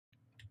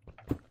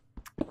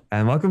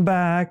And welcome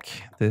back.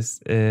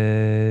 This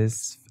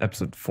is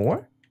episode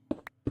 4?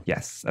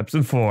 Yes,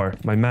 episode 4.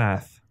 My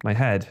math, my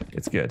head,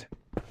 it's good.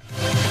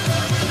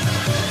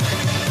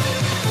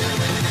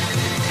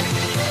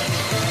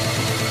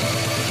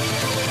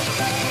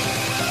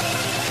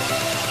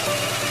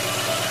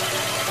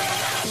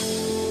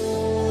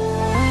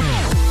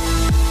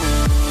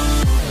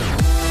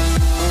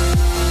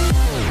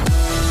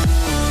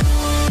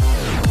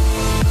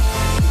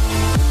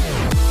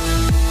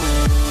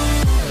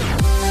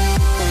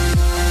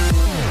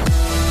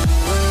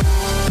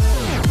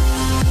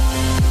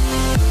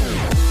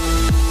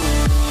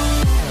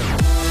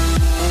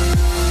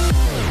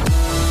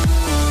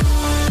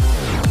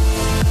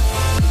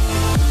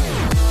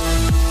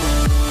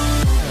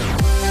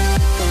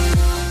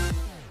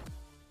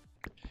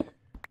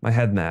 My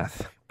head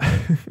math.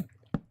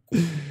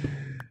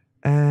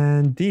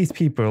 And these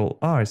people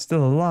are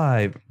still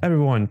alive.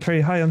 Everyone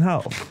pretty high on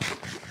health.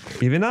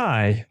 Even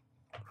I.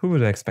 Who would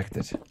have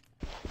expected?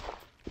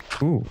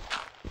 Ooh.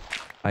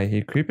 I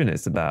hear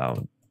creepiness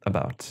about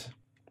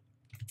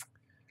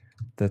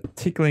the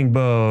tickling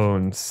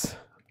bones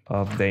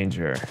of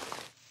danger.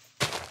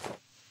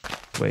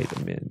 Wait a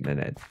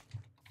minute.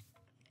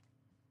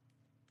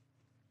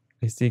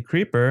 I see a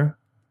creeper.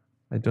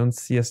 I don't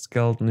see a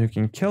skeleton who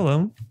can kill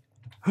him.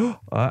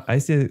 I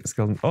see a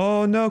skeleton.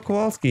 Oh no,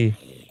 Kowalski.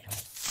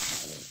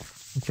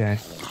 Okay.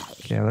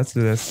 Okay, let's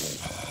do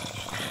this.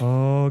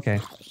 Okay.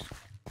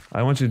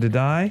 I want you to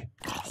die.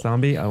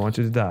 Zombie, I want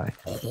you to die.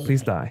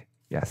 Please die.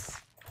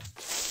 Yes.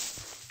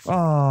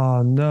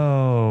 Oh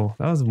no.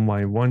 That was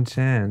my one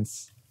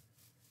chance.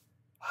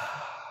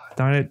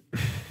 Darn it.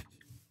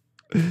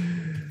 That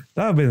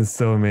would have been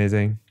so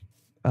amazing.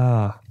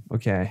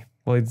 Okay.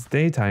 Well, it's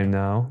daytime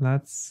now.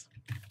 That's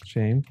a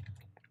shame.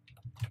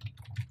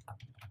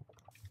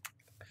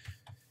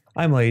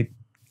 I'm late.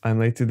 I'm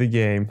late to the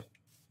game.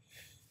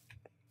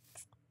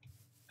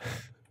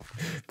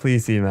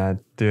 Please, C-Mad.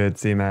 Do it,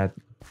 C-Mad.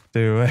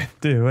 Do it,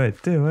 do it,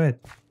 do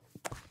it.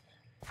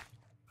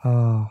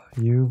 Oh,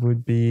 you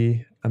would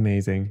be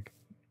amazing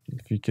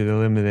if you could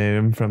eliminate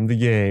him from the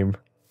game.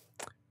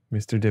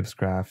 Mr.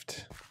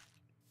 Dibscraft.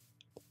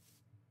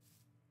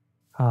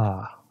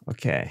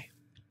 Okay.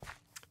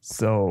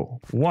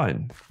 So,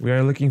 1, we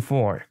are looking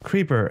for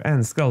Creeper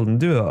and Skeleton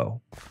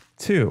Duo.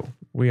 2,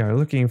 we are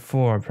looking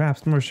for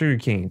perhaps more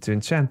sugarcane to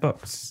enchant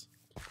books.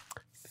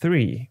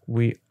 3,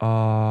 we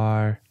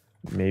are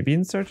maybe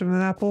in search of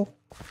an apple.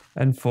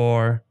 And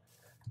 4,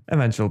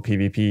 eventual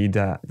PvP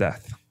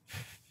death.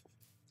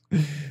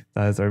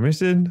 That is our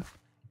mission.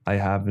 I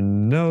have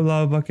no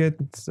lava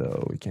bucket,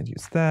 so we can't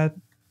use that.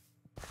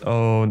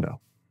 Oh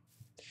no.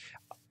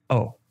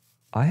 Oh,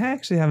 I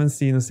actually haven't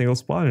seen a single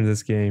spawn in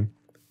this game.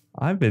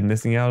 I've been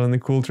missing out on the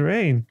cool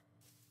terrain.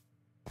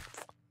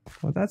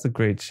 Well, that's a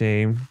great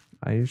shame.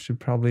 I should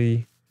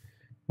probably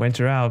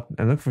venture out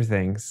and look for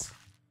things.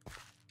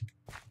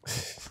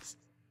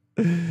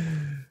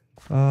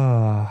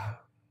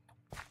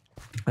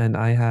 And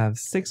I have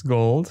 6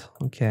 gold.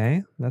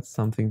 Okay, that's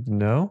something to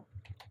know.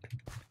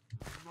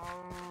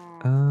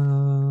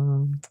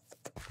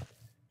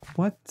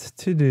 What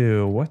to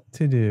do? What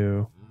to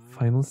do?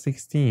 Final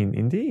 16,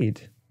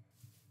 indeed.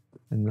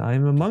 And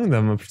I'm among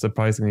them,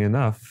 surprisingly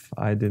enough.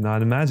 I did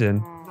not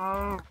imagine.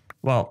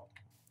 Well,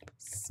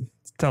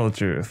 tell the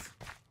truth.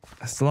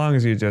 As long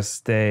as you just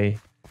stay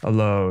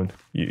alone,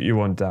 you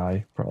won't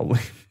die,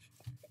 probably.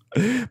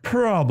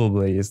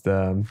 Probably is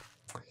the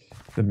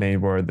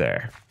main word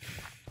there.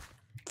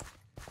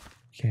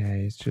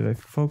 Okay, should I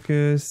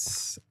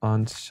focus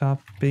on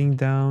chopping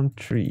down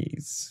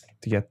trees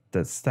to get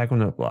the stack of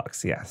note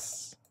blocks?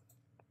 Yes.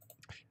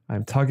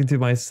 I'm talking to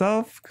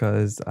myself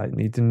because I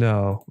need to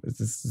know is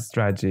this a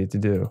strategy to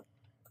do.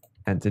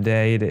 And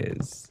today it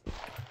is.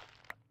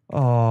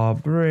 Oh,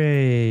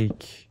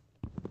 break.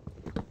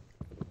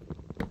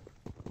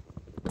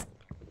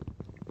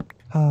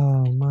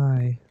 Oh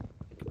my.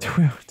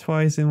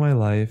 Twice in my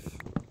life.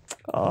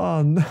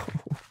 Oh no.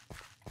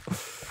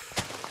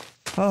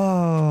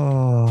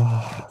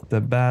 Oh, the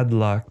bad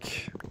luck.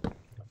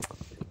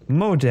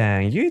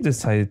 Mojang, you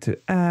decided to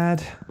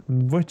add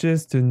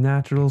witches to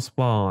natural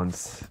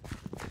spawns.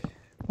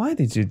 Why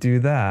did you do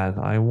that?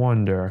 I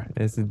wonder.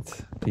 Is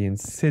it the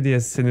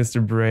insidious,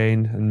 sinister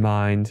brain and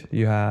mind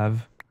you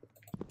have?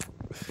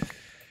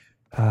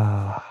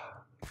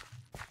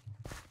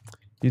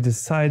 You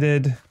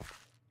decided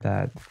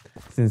that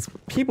since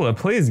people have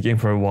played this game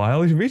for a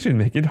while, we should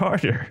make it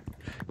harder.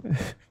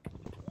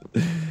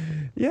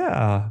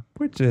 Yeah,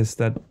 witches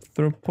that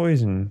throw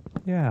poison.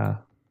 Yeah.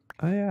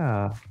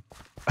 Yeah.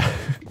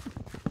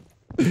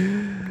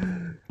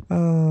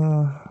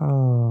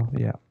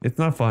 Yeah. It's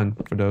not fun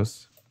for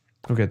those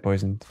who get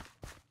poisoned.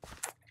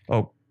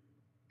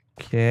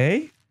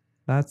 Okay.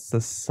 That's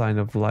the sign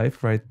of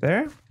life right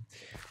there.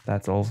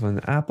 That's also an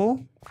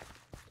apple.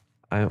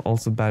 I'm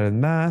also bad at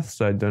math,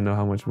 so I don't know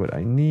how much wood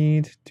I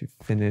need to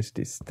finish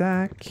this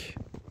stack.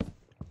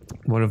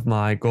 One of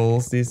my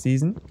goals this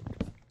season.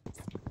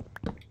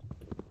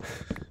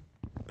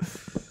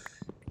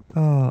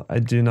 Oh, I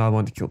do not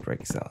want to kill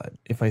Break Salad.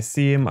 If I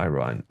see him, I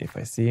run. If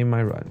I see him,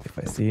 I run. If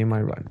I see him,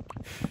 I run.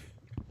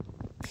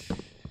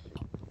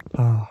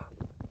 Oh.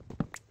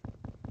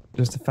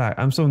 Just a fact.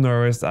 I'm so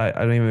nervous. I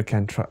don't even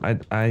can't try.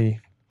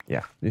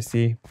 Yeah, you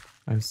see?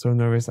 I'm so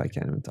nervous I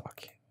can't even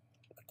talk.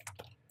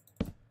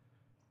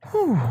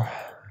 Whew.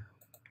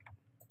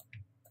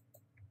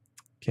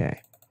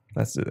 Okay,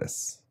 let's do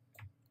this.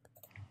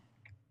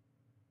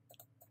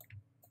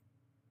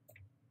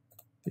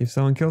 If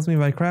someone kills me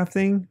by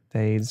crafting,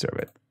 they deserve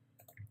it.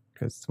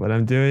 Because what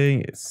I'm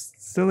doing is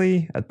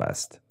silly at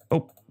best.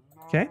 Oh,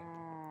 okay.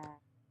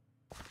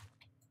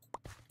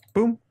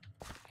 Boom.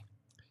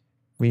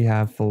 We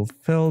have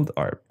fulfilled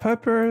our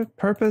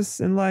purpose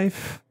in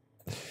life.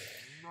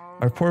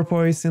 Our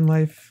porpoise in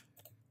life.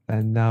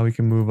 And now we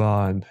can move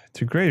on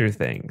to greater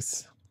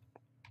things.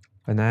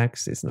 An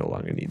axe is no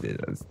longer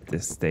needed at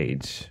this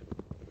stage,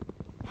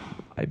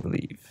 I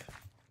believe.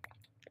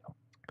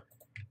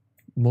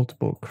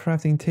 Multiple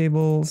crafting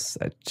tables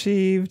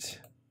achieved.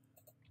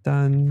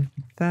 Done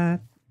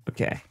that.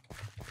 Okay.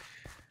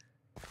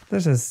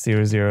 Let's just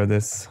 0-0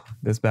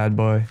 this bad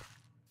boy.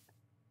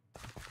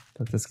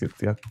 Let's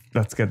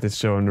get this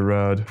show on the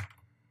road.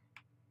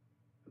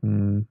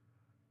 Do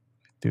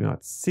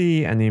not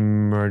see any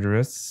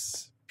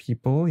murderous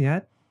people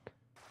yet.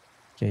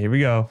 Okay, here we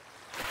go.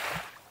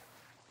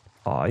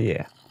 Oh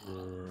yeah.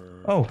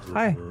 Oh,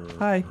 hi.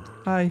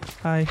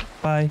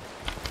 Bye.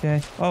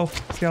 Okay. Oh,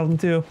 skeleton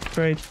too.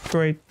 Great.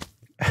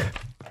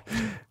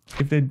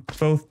 If they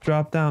both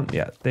drop down,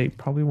 yeah, they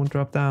probably won't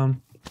drop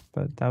down,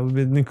 but that would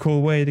be a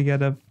cool way to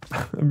get a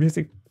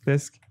music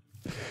disc.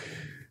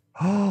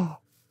 Oh,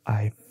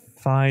 I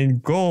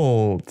find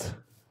gold.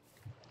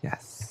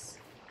 Yes.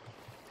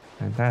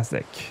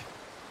 Fantastic.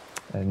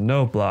 And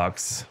no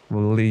blocks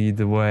will lead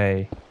the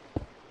way.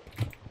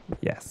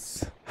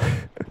 Yes.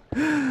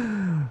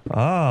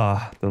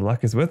 Ah, the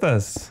luck is with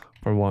us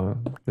for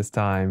this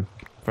time.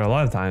 For a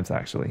lot of times,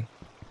 actually.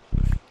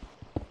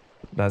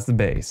 That's the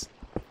bass.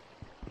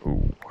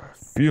 Ooh, I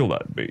feel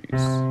that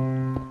bass.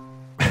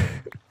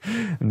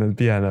 And then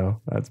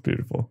piano. That's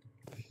beautiful.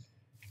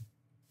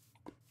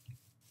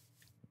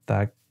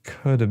 That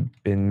could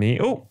have been me.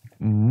 Oh,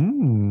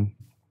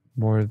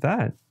 more of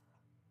that.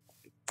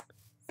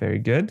 Very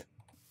good.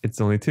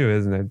 It's only 2,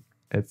 isn't it?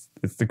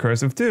 It's the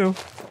curse of 2.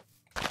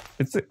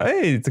 It's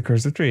a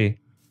curse of 3.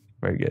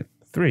 Very good.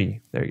 3.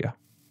 There you go.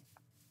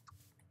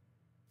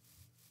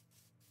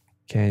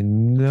 Okay,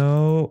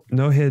 no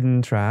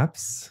hidden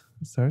traps.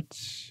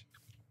 Such.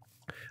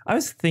 I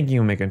was thinking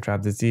of making a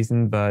trap this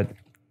season, but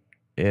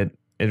it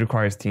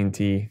requires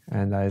TNT,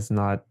 and that is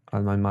not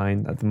on my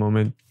mind at the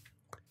moment.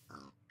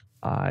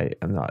 I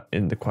am not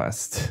in the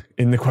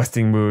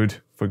questing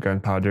mood for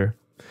gunpowder.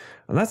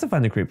 Unless I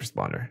find a creeper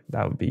spawner.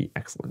 That would be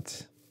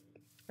excellent.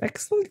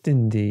 Excellent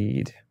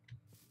indeed.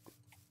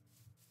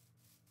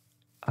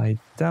 I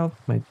doubt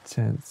my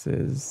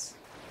chances.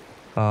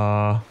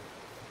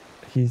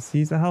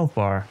 He's a health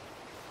bar.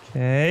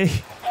 Okay.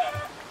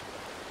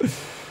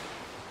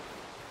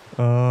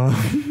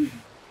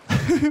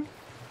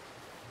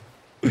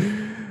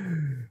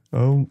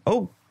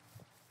 Oh,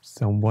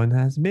 someone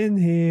has been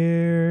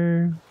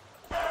here.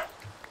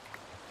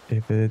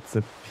 If it's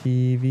a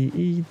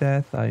PvE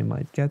death, I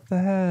might get the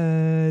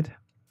head.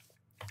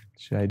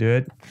 Should I do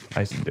it?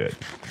 I should do it.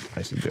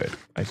 I should do it.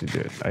 I should do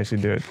it. I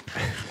should do it.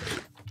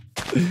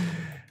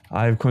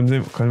 I've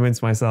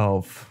convinced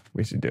myself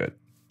we should do it.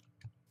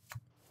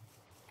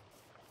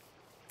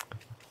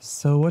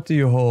 So what do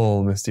you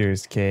hold,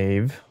 mysterious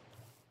cave?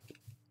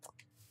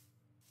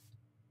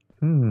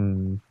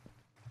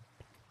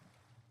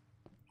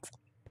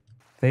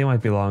 They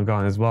might be long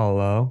gone as well,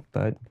 though,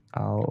 but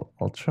I'll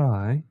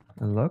try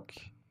and look.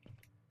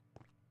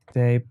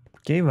 They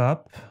gave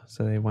up,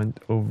 so they went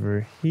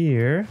over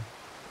here,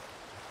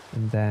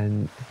 and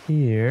then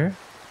here.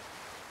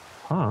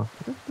 Huh,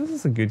 this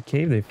is a good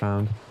cave they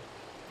found.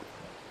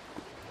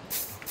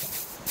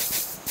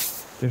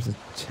 There's a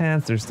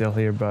chance they're still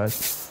here, but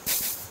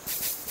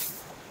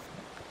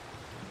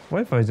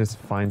what if I just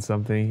find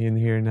something in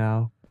here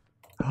now?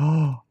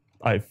 Oh,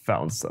 I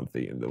found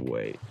something in the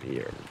way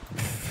here.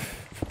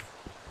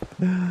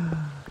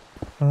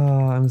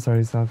 Oh, I'm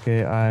sorry,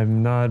 Sake.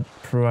 I'm not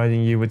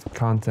providing you with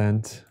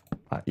content.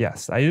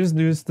 Yes, I just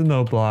used the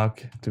note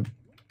block to...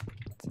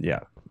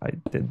 Yeah, I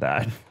did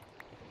that.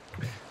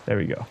 There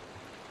we go.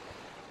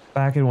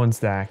 Back in 1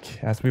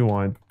 stack, as we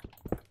want.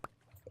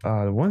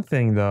 One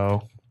thing,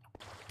 though.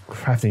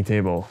 Crafting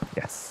table.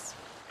 Yes.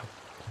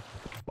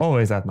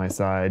 Always at my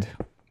side.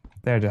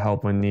 There to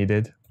help when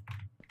needed.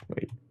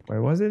 Wait,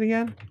 where was it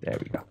again? There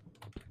we go.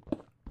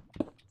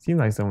 Seems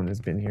like someone has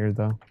been here,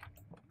 though.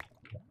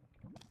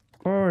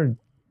 Or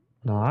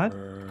not.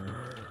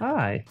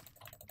 Hi.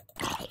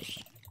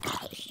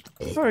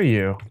 Who are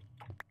you?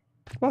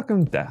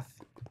 Welcome,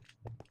 death.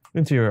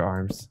 Into your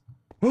arms.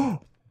 Oh,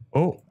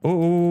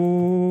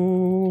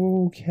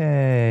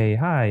 okay.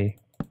 Hi.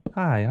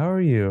 Hi, how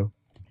are you?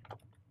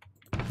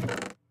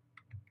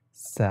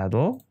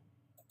 Saddle.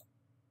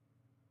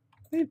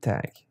 Name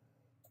tag.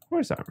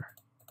 Horse armor.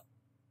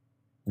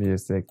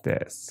 Music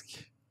disc.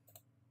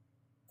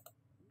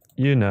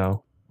 You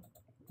know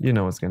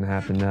what's gonna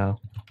happen now.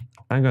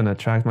 I'm gonna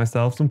attract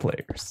myself some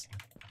players.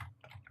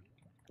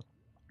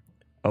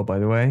 Oh, by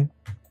the way,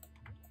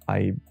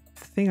 I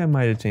think I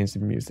might have changed the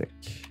music.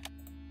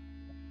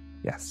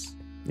 Yes,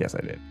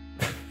 I did.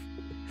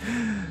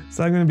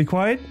 So I'm gonna be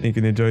quiet. You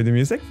can enjoy the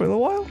music for a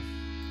little while.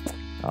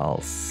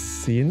 I'll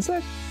see you in a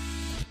sec.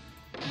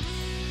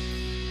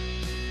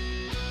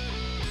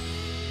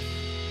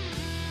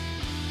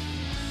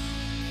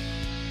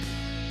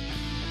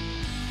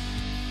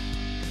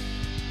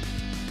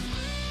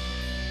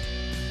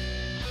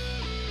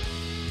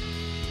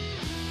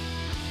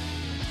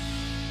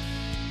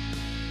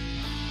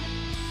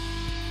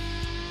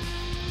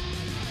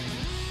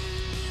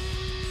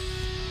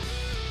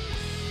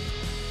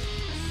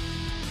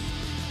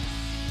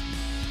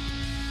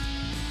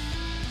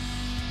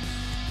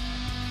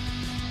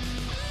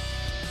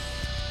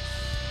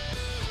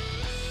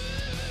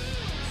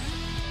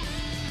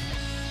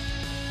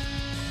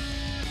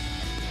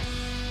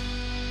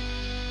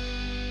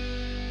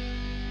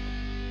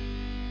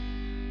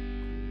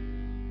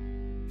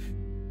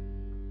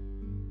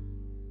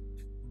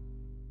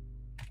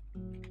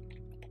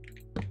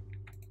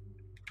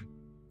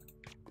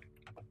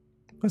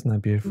 Wasn't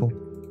that beautiful?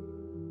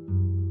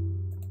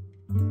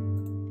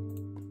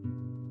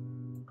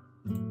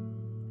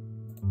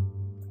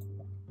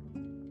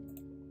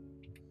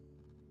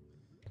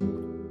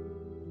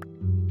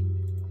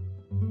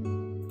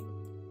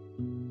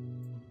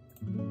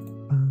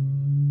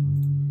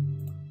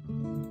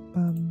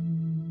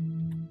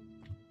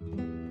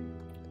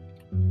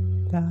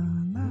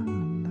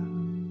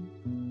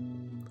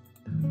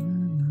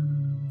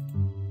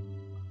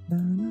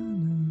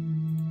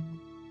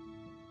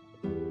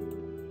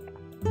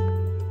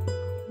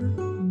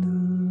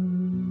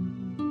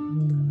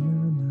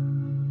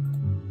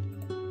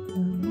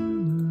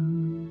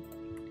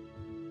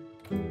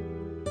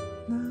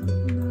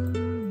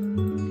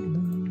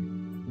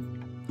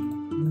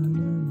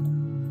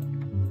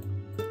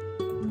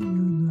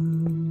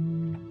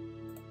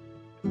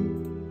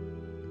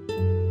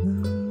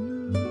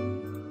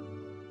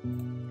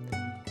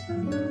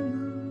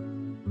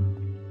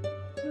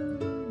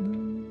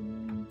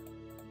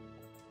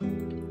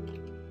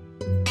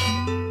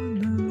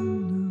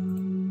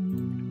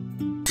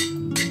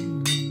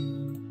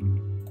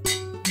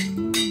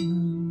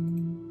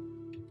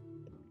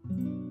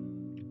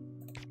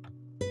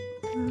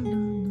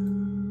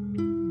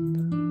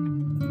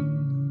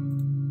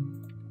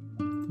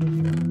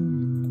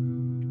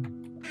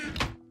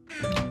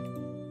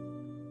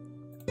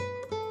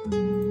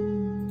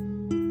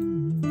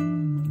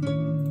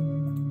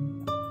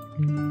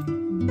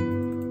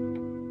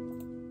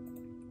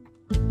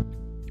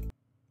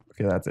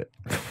 Okay, that's it.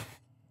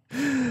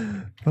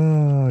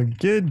 Oh,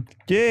 good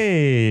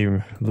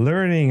game.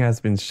 Learning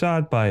has been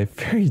shot by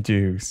Fairy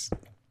Juice.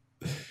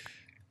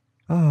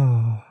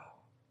 Oh.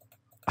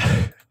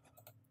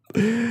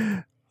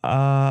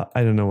 I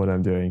don't know what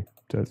I'm doing.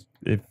 Just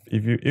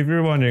if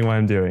you're wondering what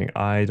I'm doing,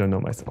 I don't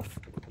know myself.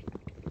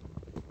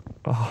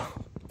 Oh,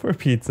 poor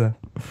pizza.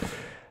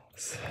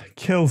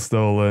 Kill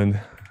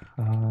stolen.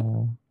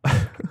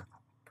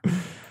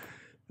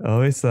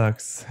 Always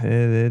sucks.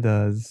 It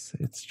does.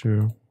 It's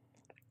true.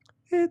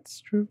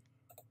 It's true.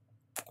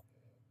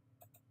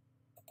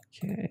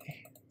 Okay,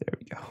 there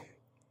we go.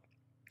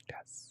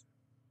 Yes.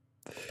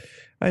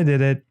 I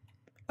did it.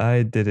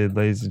 I did it,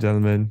 ladies and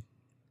gentlemen.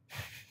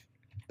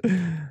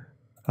 Okay.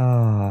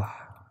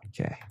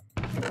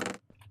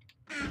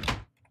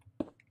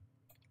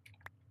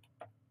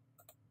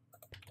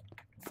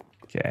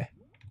 Okay.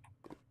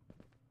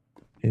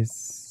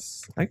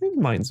 I could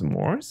mine some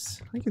more.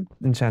 I could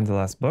enchant the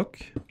last book.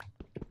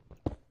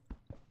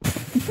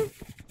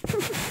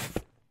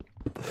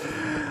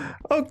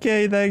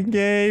 Okay, then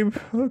game.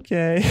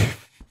 Okay.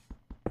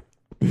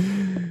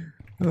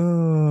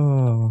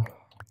 Oh,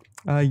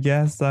 I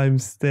guess I'm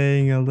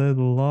staying a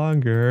little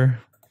longer.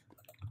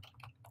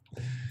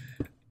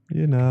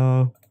 You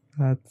know,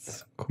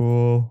 that's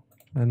cool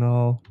and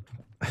all.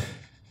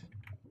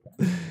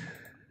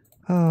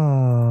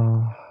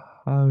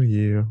 Oh,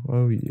 you.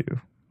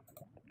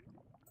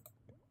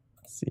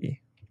 Let's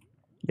see.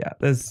 Yeah,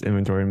 this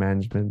inventory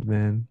management,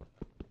 man.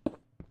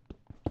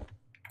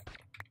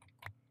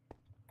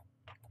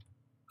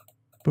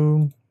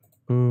 Boom,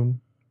 boom.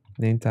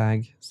 Name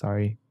tag.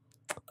 Sorry.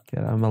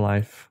 Get out of my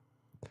life.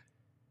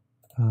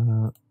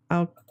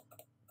 Out.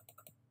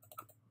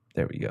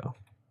 There we go.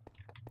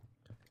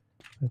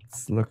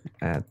 Let's look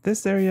at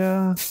this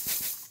area.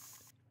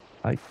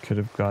 I could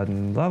have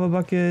gotten lava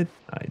bucket.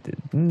 I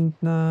didn't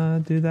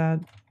do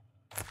that.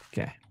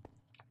 Okay.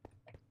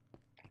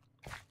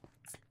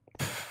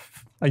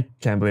 I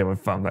can't believe I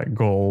found that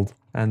gold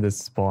and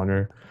this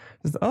spawner.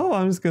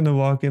 I'm just gonna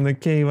walk in the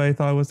cave I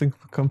thought was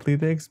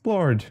completely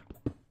explored.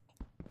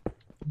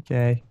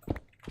 Okay.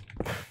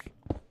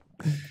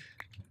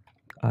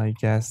 I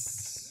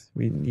guess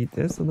we need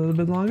this a little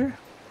bit longer.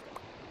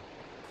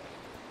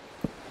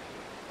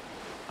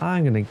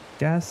 I'm gonna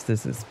guess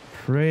this is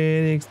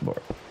pretty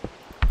explored.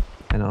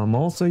 And I'm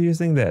also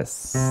using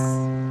this.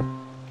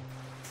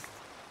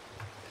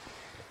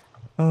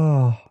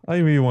 Oh, I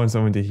really want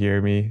someone to hear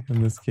me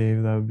in this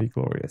cave. That would be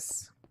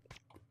glorious.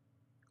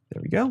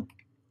 There we go.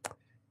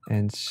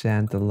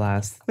 Enchant the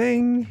last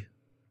thing.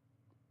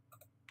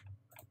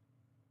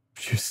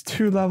 Choose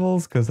 2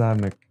 levels because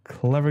I'm a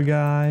clever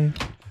guy.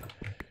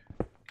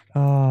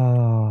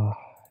 Oh,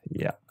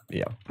 yeah.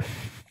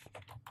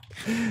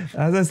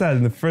 As I said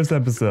in the first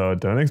episode,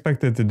 don't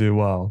expect it to do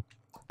well.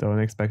 Don't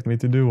expect me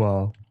to do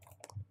well.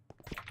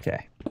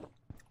 Okay.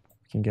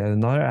 Can get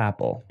another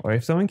apple, or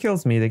if someone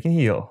kills me, they can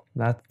heal.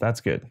 That's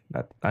good.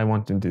 I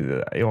want them to do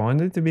that. I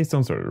want it to be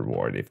some sort of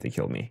reward if they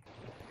kill me,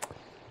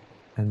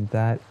 and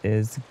that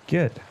is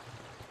good.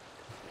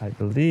 I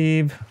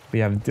believe we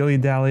have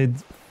dilly-dallied.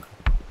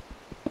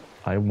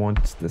 I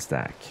want the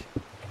stack.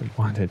 I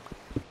want it.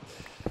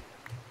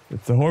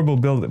 It's a horrible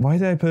building. Why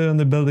did I put it on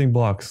the building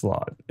block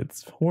slot?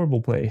 It's a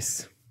horrible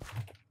place.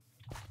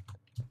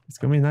 It's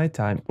gonna be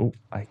nighttime. Oh,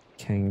 I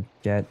can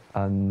get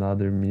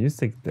another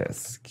music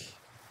disc.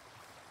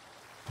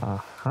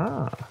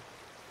 Aha.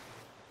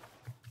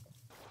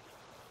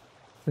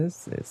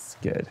 This is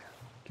good.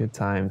 Good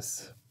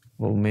times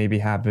will maybe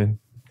happen.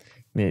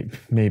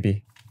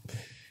 Maybe.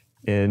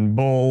 In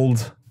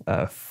bold,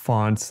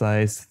 font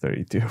size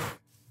 32.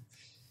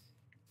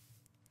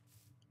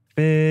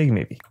 Big,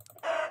 maybe.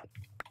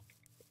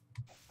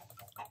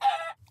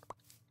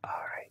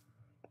 Alright.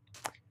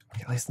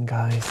 Okay, listen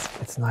guys,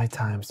 it's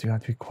nighttime, so you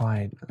have to be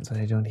quiet so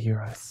they don't hear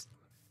us.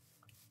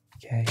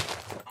 Okay?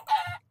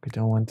 We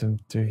don't want them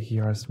to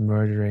hear us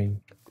murdering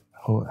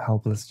a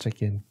helpless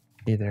chicken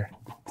either.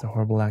 It's a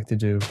horrible act to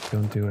do.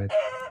 Don't do it.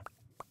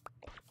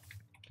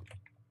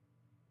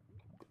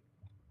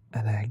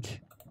 An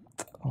egg.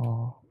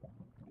 Oh.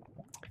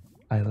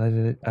 I let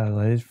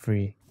it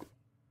free.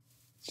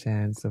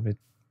 Chance of it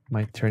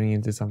might turning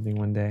into something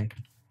one day.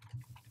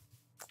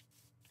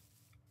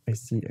 I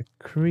see a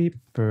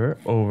creeper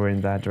over in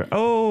that direction.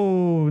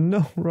 Oh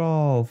no,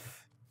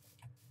 Rolf.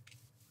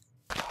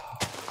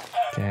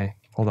 Okay.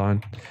 Hold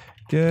on.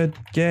 Good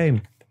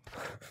game.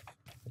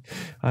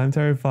 I'm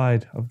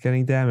terrified of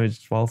getting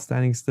damaged while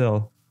standing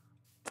still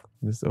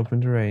in this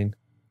open terrain.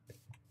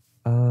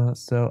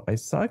 So I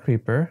saw a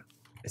creeper.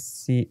 I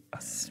see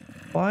a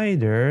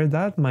spider.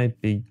 That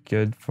might be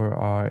good for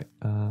our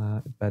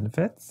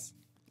benefits.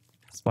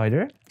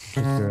 Spider, if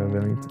you're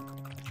willing to.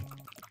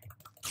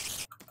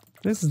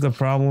 This is the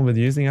problem with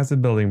using as a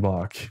building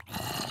block.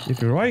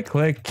 If you right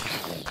click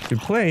to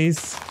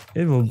place,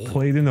 it will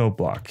play the note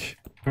block.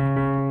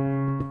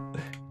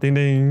 Ding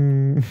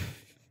ding.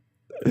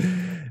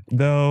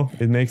 Though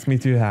it makes me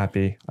too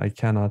happy. I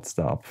cannot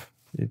stop.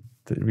 It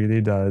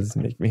really does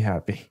make me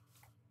happy.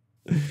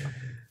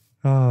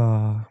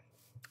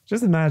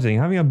 Just imagine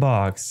having a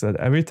box that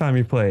every time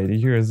you play it, you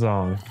hear a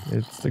song.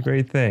 It's a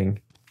great thing.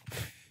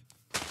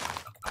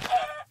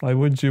 Why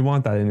wouldn't you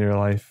want that in your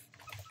life?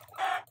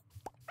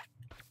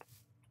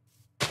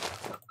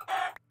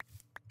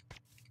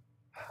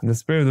 And the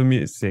spirit of the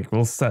music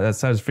will set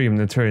us free from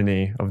the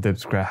tyranny of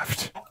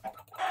Dipscraft.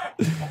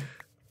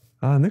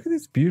 Look at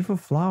these beautiful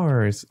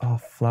flowers. Oh,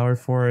 flower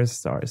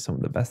forests are some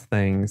of the best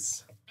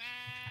things.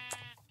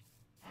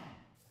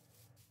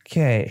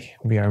 Okay,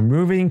 we are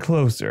moving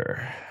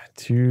closer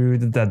to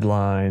the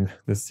deadline,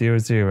 the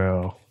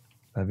 0-0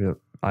 that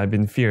I've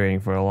been fearing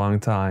for a long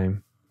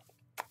time,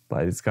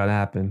 but it's gotta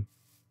happen.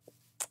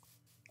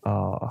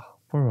 Poor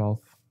Rolf.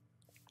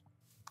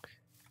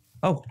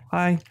 Oh,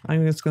 hi.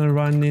 I'm just gonna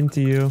run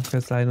into you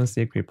because I don't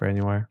see a creeper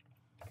anywhere.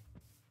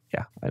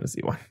 Yeah, I don't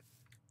see one.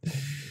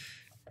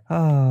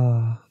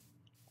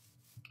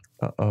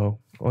 Uh-oh.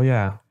 Oh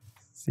yeah.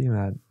 See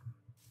that.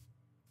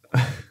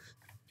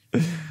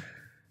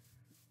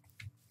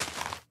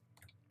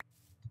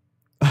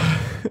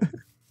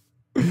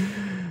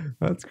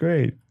 That's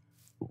great.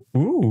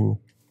 Ooh.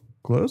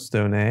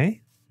 Glowstone, eh?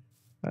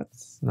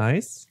 That's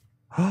nice.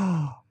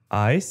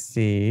 I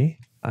see.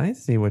 I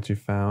see what you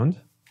found.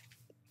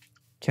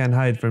 Can't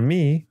hide from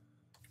me.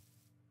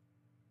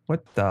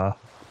 What the?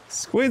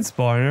 Squid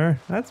spawner?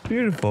 That's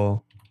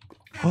beautiful.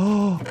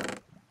 Oh.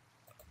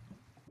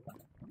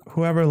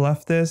 Whoever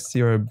left this,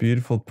 you're a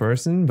beautiful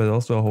person, but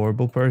also a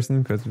horrible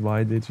person, because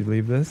why did you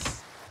leave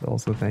this?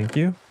 Also, thank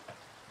you.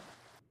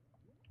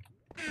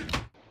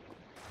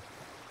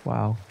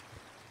 Wow.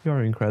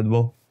 You're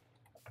incredible.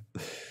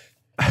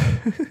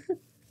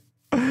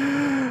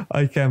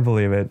 I can't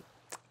believe it.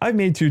 I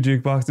made 2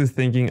 jukeboxes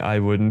thinking I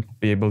wouldn't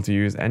be able to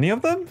use any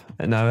of them,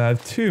 and now I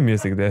have 2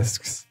 music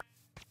discs.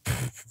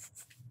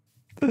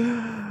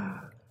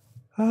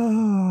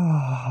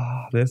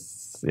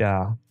 This,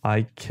 yeah,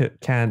 I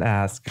can't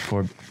ask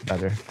for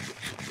better.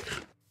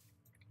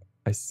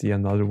 I see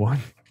another one.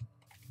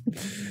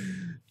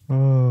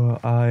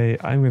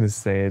 I'm gonna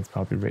say it's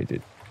probably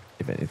rated,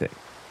 if anything.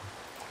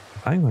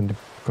 I'm going to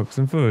cook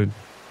some food.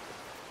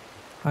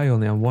 I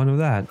only have 1 of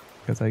that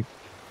because I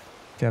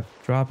kept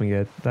dropping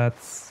it.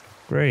 That's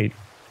great.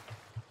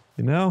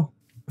 You know?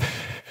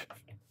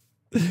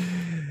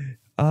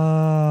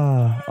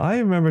 I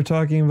remember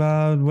talking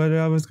about whether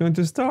I was going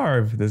to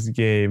starve this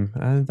game,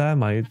 and that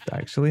might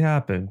actually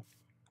happen.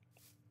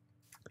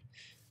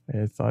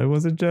 I thought it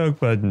was a joke,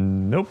 but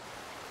nope.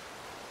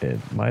 It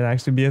might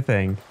actually be a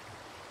thing.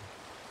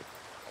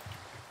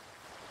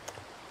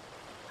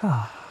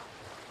 I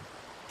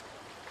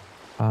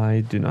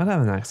do not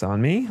have an axe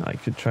on me. I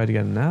could try to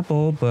get an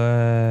apple,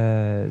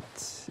 but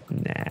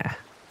nah.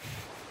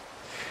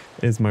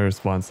 Is my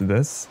response to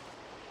this.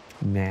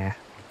 Nah.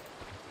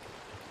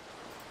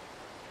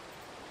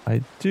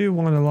 I do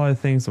want a lot of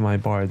things on my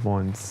bar at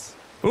once.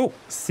 Oh,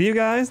 see you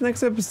guys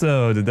next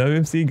episode. The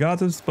WMC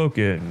gods have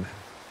spoken.